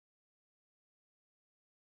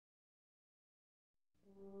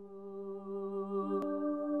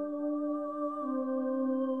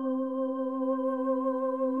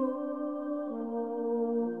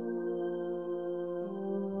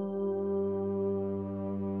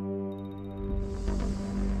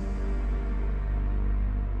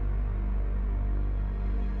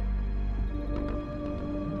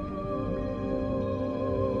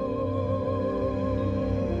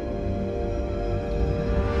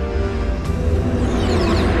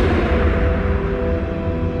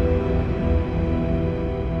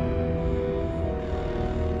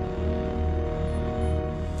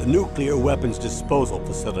The nuclear weapons disposal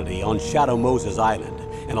facility on Shadow Moses Island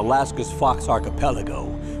in Alaska's Fox Archipelago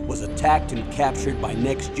was attacked and captured by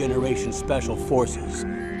next-generation special forces,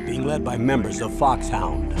 being led by members of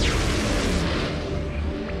Foxhound.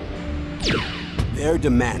 They're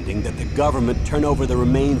demanding that the government turn over the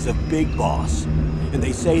remains of Big Boss, and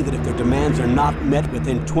they say that if their demands are not met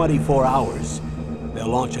within 24 hours, they'll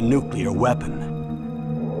launch a nuclear weapon.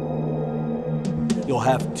 You'll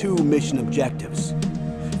have two mission objectives.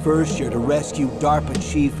 First, you're to rescue DARPA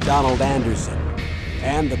Chief Donald Anderson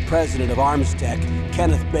and the president of Armstech,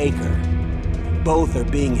 Kenneth Baker. Both are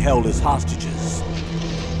being held as hostages.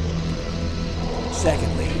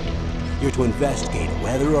 Secondly, you're to investigate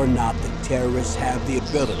whether or not the terrorists have the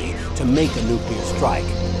ability to make a nuclear strike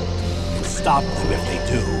and stop them if they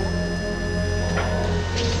do.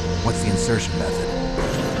 What's the insertion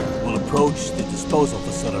method? We'll approach the disposal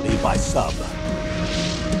facility by sub.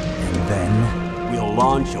 And then? We'll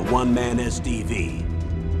launch a one-man SDV.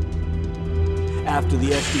 After the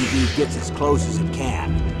SDV gets as close as it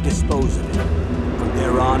can, dispose of it. From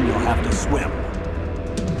there on, you'll have to swim.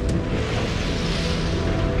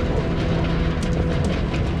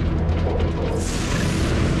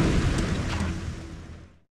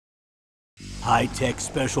 High-Tech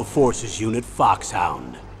Special Forces Unit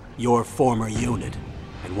Foxhound. Your former unit,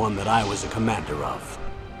 and one that I was a commander of.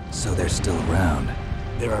 So they're still around.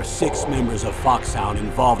 There are 6 members of Foxhound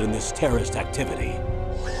involved in this terrorist activity.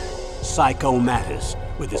 Psycho Mattis,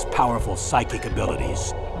 with his powerful psychic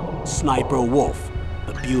abilities. Sniper Wolf,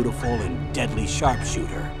 the beautiful and deadly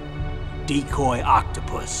sharpshooter. Decoy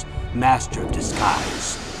Octopus, master of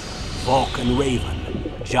disguise. Vulcan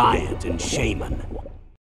Raven, giant and shaman.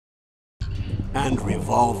 And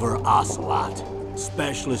Revolver Ocelot,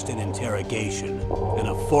 specialist in interrogation and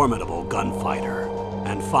a formidable gunfighter.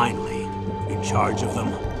 And finally, in charge of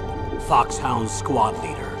them, Foxhound's squad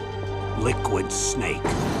leader, Liquid Snake.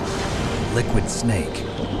 Liquid Snake?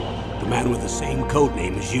 The man with the same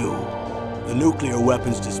codename as you. The nuclear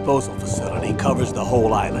weapons disposal facility covers the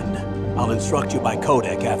whole island. I'll instruct you by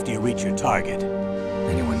codec after you reach your target.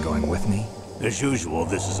 Anyone going with me? As usual,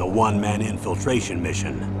 this is a one-man infiltration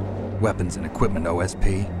mission. Weapons and equipment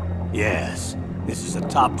OSP? Yes. This is a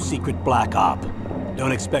top-secret black op.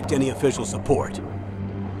 Don't expect any official support.